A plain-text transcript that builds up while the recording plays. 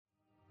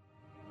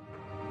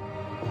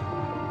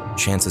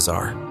Chances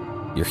are,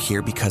 you're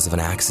here because of an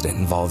accident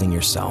involving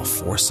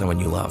yourself or someone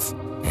you love.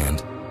 And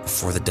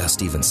before the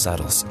dust even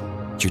settles,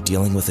 you're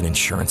dealing with an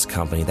insurance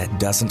company that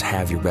doesn't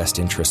have your best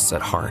interests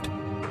at heart.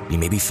 You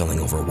may be feeling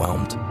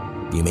overwhelmed.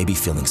 You may be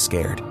feeling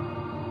scared.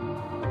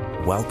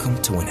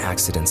 Welcome to When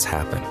Accidents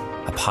Happen,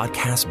 a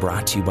podcast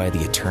brought to you by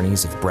the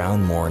attorneys of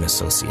Brown, Moore &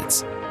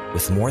 Associates.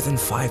 With more than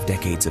 5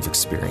 decades of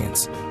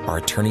experience, our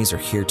attorneys are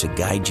here to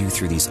guide you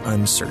through these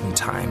uncertain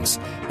times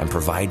and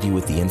provide you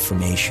with the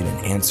information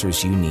and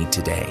answers you need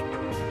today.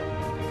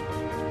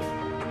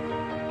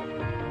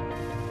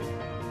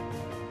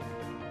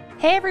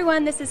 Hey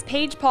everyone, this is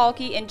Paige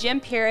Pahlke and Jim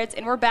Peretz,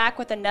 and we're back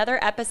with another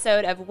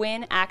episode of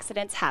When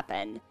Accidents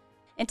Happen.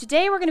 And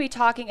today we're going to be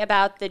talking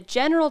about the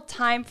general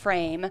time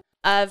frame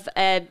of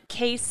a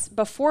case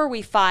before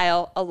we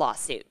file a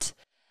lawsuit.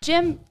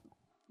 Jim,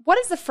 what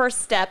is the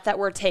first step that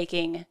we're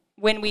taking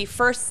when we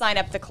first sign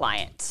up the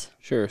client?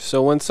 Sure.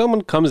 So when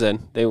someone comes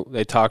in,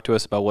 they talk to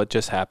us about what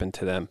just happened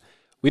to them.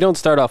 We don't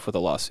start off with a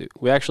lawsuit.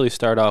 We actually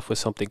start off with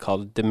something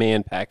called a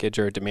demand package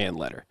or a demand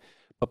letter.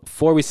 But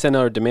before we send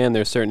out a demand,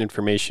 there's certain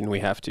information we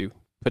have to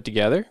put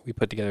together. We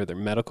put together their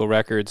medical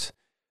records.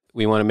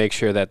 We want to make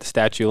sure that the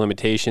statute of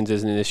limitations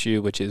isn't an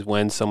issue, which is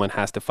when someone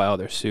has to file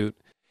their suit.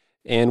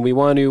 And we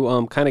want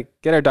to kind of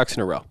get our ducks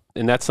in a row.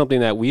 And that's something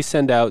that we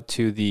send out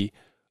to the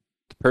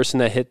person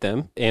that hit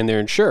them and their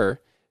insurer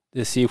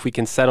to see if we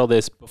can settle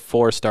this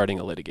before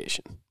starting a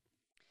litigation.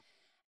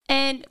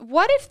 And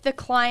what if the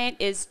client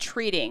is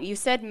treating? You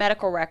said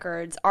medical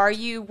records. Are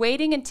you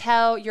waiting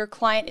until your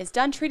client is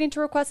done treating to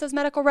request those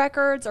medical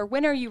records, or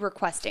when are you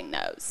requesting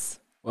those?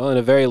 Well, in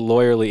a very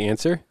lawyerly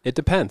answer, it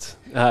depends.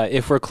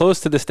 If we're close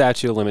to the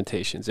statute of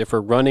limitations, if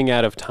we're running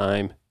out of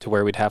time to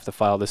where we'd have to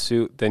file the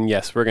suit, then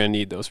yes, we're going to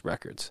need those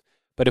records.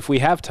 But if we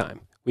have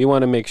time, we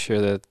want to make sure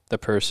that the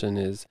person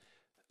is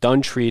done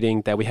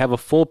treating, that we have a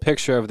full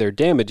picture of their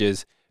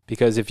damages,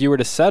 because if you were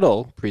to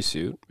settle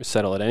pre-suit, or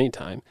settle at any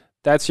time,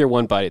 that's your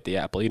one bite at the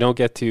apple. You don't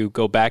get to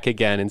go back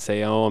again and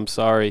say, oh, I'm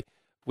sorry,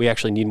 we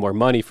actually need more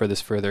money for this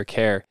further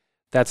care.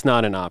 That's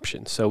not an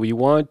option. So we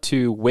want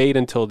to wait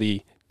until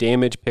the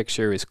damage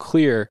picture is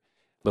clear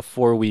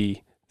before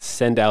we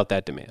send out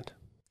that demand.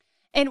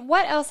 And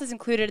what else is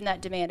included in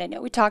that demand? I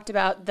know we talked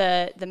about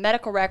the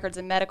medical records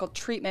and medical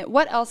treatment.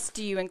 What else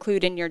do you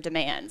include in your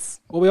demands?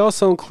 Well, we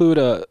also include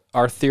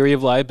our theory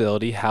of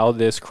liability, how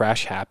this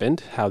crash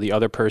happened, how the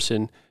other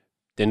person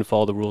didn't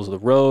follow the rules of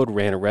the road,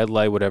 ran a red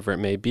light, whatever it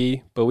may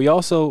be. But we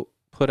also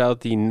put out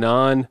the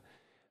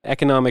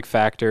non-economic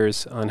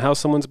factors on how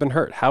someone's been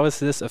hurt. How does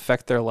this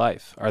affect their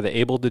life? Are they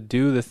able to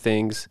do the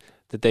things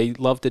that they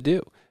love to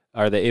do?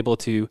 Are they able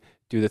to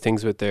do the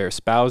things with their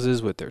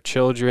spouses, with their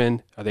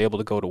children? Are they able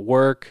to go to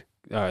work?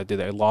 Do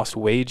they lost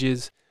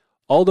wages?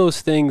 All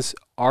those things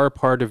are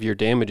part of your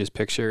damages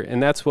picture,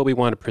 and that's what we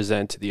want to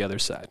present to the other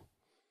side.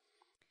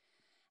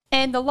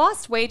 And the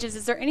lost wages,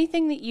 is there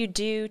anything that you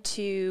do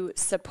to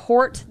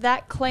support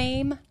that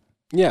claim?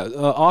 Yeah,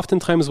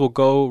 oftentimes we'll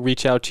go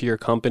reach out to your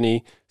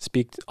company,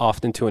 speak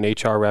often to an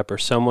HR rep or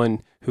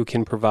someone who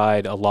can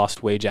provide a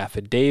lost wage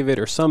affidavit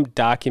or some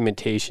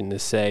documentation to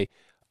say,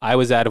 I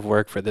was out of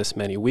work for this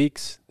many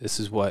weeks. This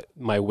is what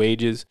my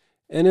wages.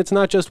 And it's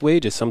not just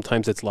wages.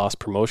 Sometimes it's lost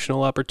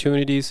promotional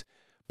opportunities.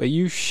 But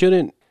you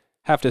shouldn't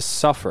have to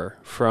suffer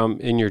from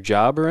in your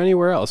job or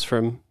anywhere else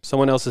from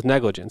someone else's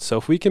negligence. So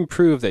if we can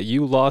prove that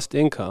you lost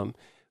income,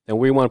 then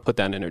we want to put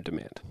that in our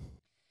demand.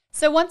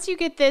 So once you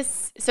get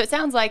this, so it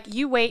sounds like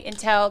you wait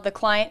until the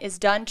client is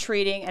done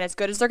treating and as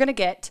good as they're going to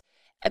get,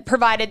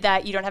 provided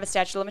that you don't have a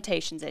statute of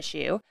limitations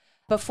issue,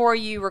 before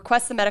you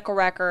request the medical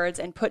records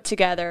and put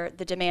together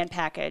the demand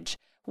package.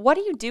 What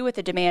do you do with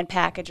the demand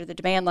package or the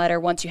demand letter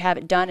once you have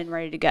it done and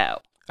ready to go?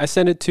 I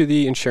send it to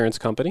the insurance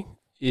company.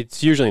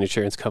 It's usually an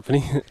insurance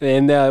company.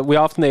 And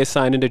they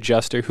assign an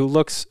adjuster who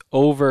looks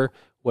over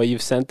what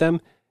you've sent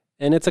them.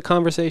 And it's a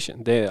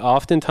conversation.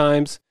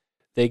 Oftentimes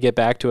they get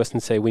back to us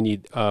and say, we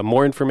need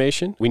more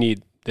information. We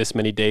need this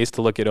many days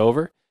to look it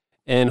over.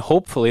 And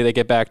hopefully they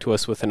get back to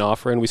us with an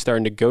offer and we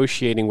start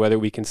negotiating whether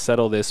we can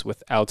settle this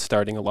without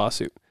starting a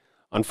lawsuit.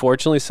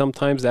 Unfortunately,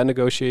 sometimes that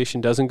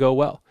negotiation doesn't go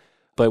well.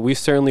 But we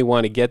certainly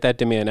want to get that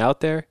demand out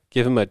there,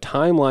 give them a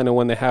timeline on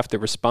when they have to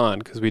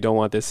respond, because we don't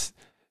want this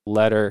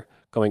letter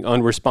going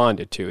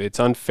unresponded to. It's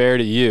unfair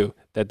to you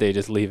that they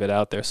just leave it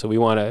out there. So we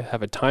want to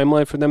have a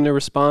timeline for them to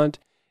respond,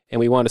 and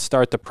we want to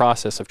start the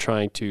process of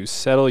trying to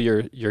settle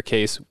your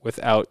case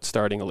without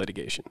starting a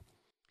litigation.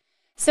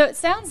 So it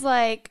sounds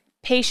like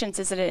patience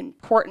is an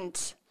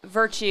important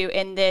virtue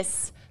in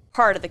this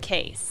part of the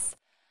case.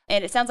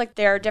 And it sounds like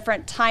there are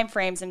different time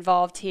frames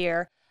involved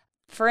here.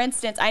 For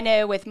instance, I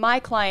know with my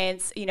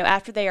clients,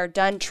 after they are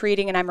done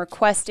treating and I'm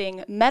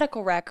requesting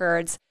medical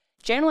records,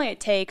 generally it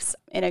takes,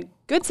 in a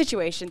good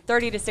situation,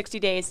 30 to 60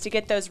 days to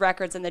get those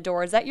records in the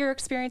door. Is that your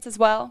experience as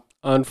well?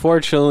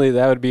 Unfortunately,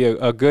 that would be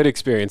a good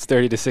experience,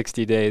 30 to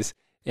 60 days.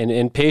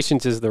 And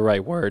patience is the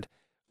right word.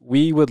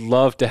 We would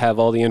love to have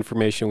all the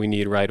information we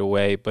need right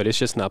away, but it's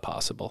just not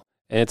possible.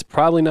 And it's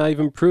probably not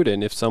even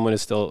prudent if someone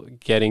is still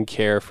getting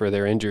care for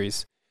their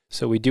injuries.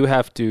 So we do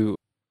have to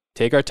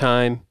take our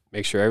time,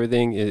 make sure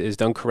everything is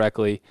done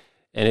correctly.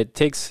 And it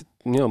takes,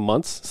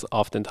 months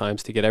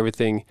oftentimes to get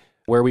everything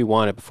where we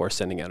want it before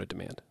sending out a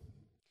demand.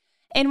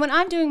 And when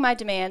I'm doing my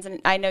demands, and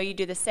I know you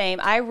do the same,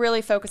 I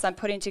really focus on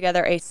putting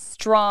together a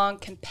strong,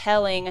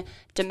 compelling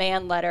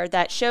demand letter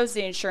that shows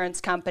the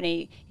insurance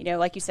company,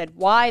 like you said,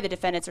 why the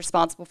defendant's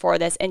responsible for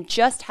this and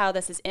just how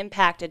this has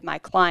impacted my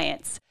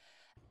clients.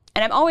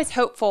 And I'm always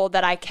hopeful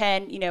that I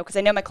can, because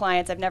I know my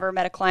clients, I've never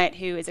met a client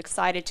who is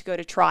excited to go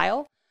to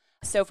trial.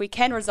 So if we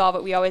can resolve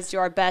it, we always do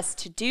our best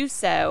to do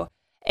so.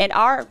 And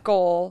our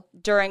goal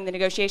during the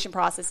negotiation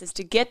process is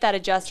to get that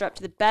adjuster up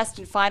to the best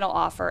and final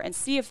offer and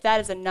see if that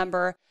is a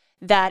number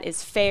that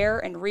is fair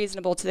and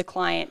reasonable to the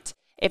client.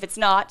 If it's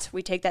not,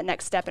 we take that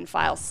next step and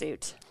file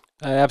suit.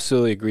 I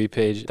absolutely agree,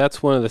 Paige.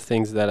 That's one of the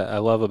things that I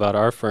love about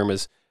our firm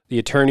is the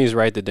attorneys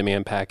write the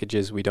demand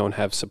packages. We don't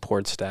have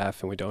support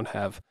staff and we don't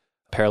have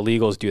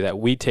paralegals do that.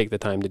 We take the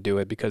time to do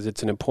it because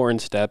it's an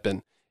important step.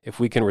 And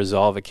if we can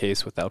resolve a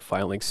case without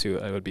filing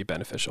suit, it would be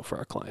beneficial for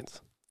our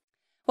clients.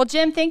 Well,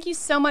 Jim, thank you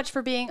so much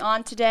for being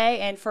on today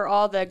and for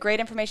all the great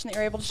information that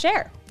you're able to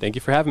share. Thank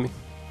you for having me.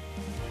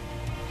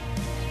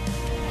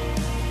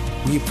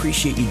 We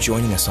appreciate you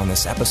joining us on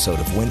this episode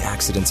of When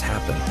Accidents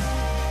Happen.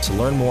 To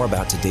learn more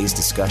about today's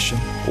discussion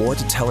or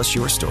to tell us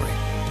your story,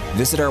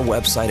 visit our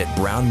website at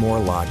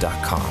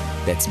brownmoorelaw.com.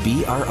 That's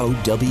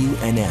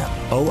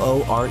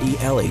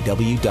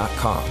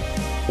BROWNMOORELAW.com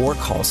or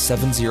call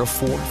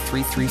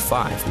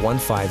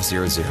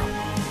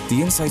 704-335-1500.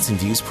 The insights and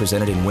views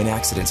presented in When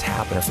Accidents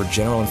Happen are for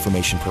general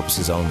information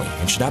purposes only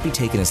and should not be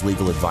taken as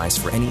legal advice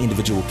for any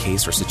individual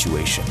case or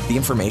situation. The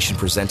information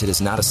presented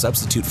is not a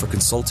substitute for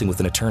consulting with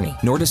an attorney,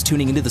 nor does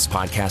tuning into this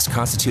podcast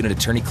constitute an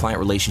attorney-client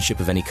relationship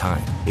of any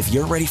kind. If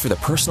you're ready for the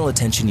personal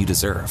attention you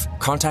deserve,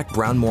 contact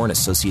Brown Moore &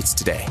 Associates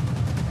today.